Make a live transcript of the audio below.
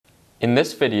In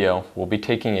this video, we'll be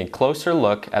taking a closer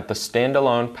look at the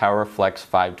standalone PowerFlex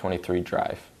 523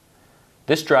 drive.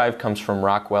 This drive comes from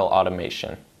Rockwell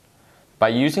Automation. By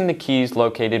using the keys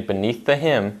located beneath the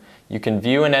HIM, you can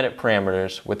view and edit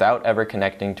parameters without ever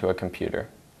connecting to a computer.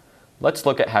 Let's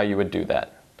look at how you would do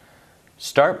that.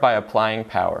 Start by applying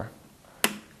power.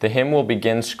 The HIM will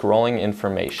begin scrolling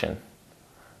information.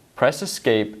 Press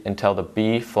Escape until the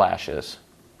B flashes.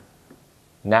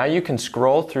 Now you can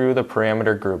scroll through the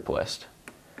parameter group list.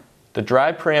 The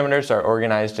drive parameters are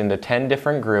organized into 10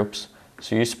 different groups,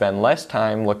 so you spend less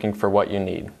time looking for what you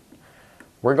need.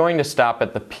 We're going to stop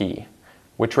at the P,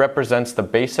 which represents the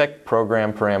basic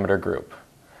program parameter group.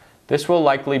 This will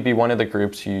likely be one of the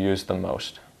groups you use the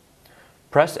most.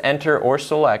 Press Enter or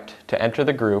Select to enter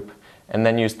the group, and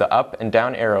then use the up and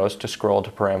down arrows to scroll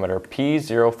to parameter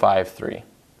P053.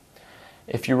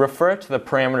 If you refer to the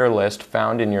parameter list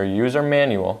found in your user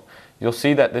manual, you'll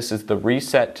see that this is the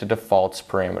Reset to Defaults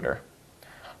parameter.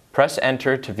 Press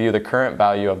Enter to view the current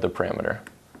value of the parameter.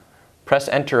 Press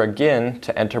Enter again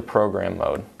to enter program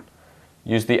mode.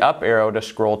 Use the up arrow to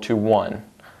scroll to 1,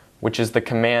 which is the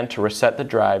command to reset the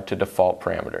drive to default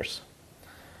parameters.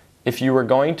 If you were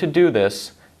going to do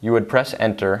this, you would press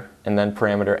Enter and then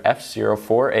parameter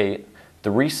F048,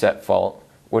 the reset fault,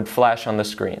 would flash on the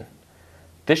screen.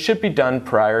 This should be done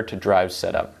prior to drive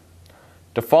setup.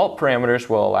 Default parameters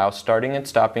will allow starting and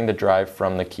stopping the drive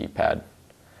from the keypad.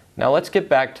 Now let's get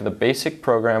back to the basic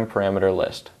program parameter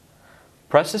list.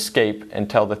 Press Escape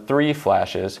until the 3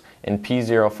 flashes in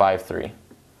P053.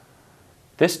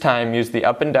 This time use the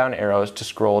up and down arrows to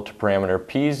scroll to parameter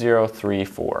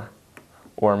P034,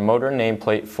 or motor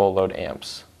nameplate full load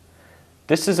amps.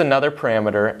 This is another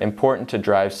parameter important to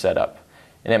drive setup,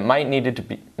 and it might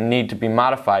need to be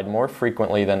modified more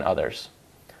frequently than others.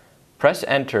 Press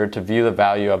Enter to view the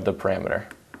value of the parameter.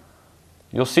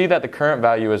 You'll see that the current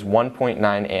value is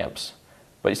 1.9 amps,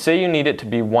 but say you need it to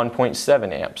be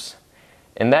 1.7 amps.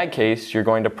 In that case, you're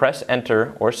going to press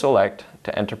Enter or Select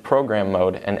to enter program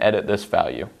mode and edit this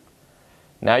value.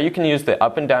 Now you can use the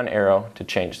up and down arrow to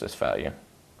change this value.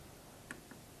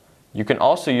 You can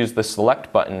also use the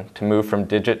Select button to move from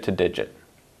digit to digit.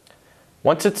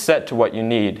 Once it's set to what you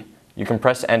need, you can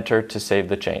press Enter to save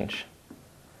the change.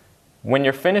 When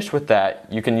you're finished with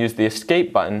that, you can use the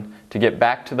Escape button to get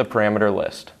back to the parameter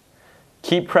list.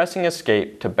 Keep pressing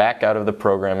Escape to back out of the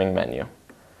programming menu.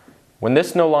 When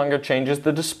this no longer changes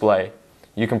the display,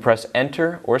 you can press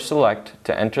Enter or Select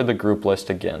to enter the group list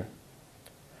again.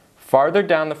 Farther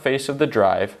down the face of the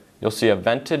drive, you'll see a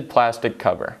vented plastic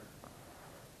cover.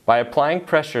 By applying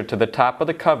pressure to the top of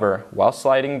the cover while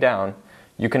sliding down,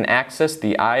 you can access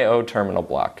the I/O terminal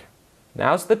block.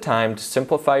 Now's the time to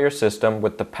simplify your system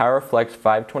with the PowerFlex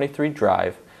 523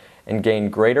 drive and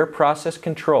gain greater process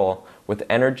control with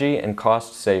energy and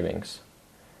cost savings.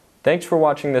 Thanks for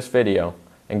watching this video,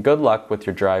 and good luck with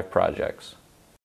your drive projects.